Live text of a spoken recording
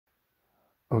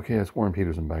Okay, it's Warren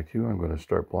Peterson back to you. I'm going to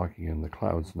start blocking in the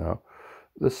clouds now.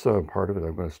 This part of it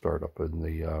I'm going to start up in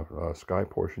the sky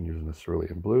portion using the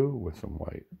cerulean blue with some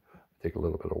white. Take a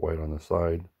little bit of white on the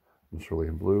side, some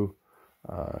cerulean blue,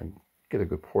 get a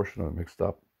good portion of it mixed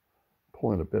up,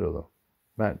 pull in a bit of the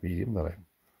matte medium that I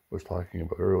was talking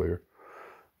about earlier.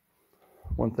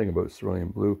 One thing about cerulean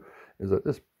blue is that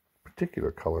this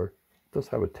particular color does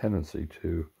have a tendency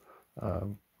to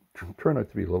turn out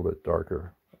to be a little bit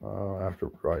darker after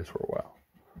it dries for a while.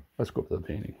 Let's go with the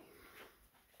painting.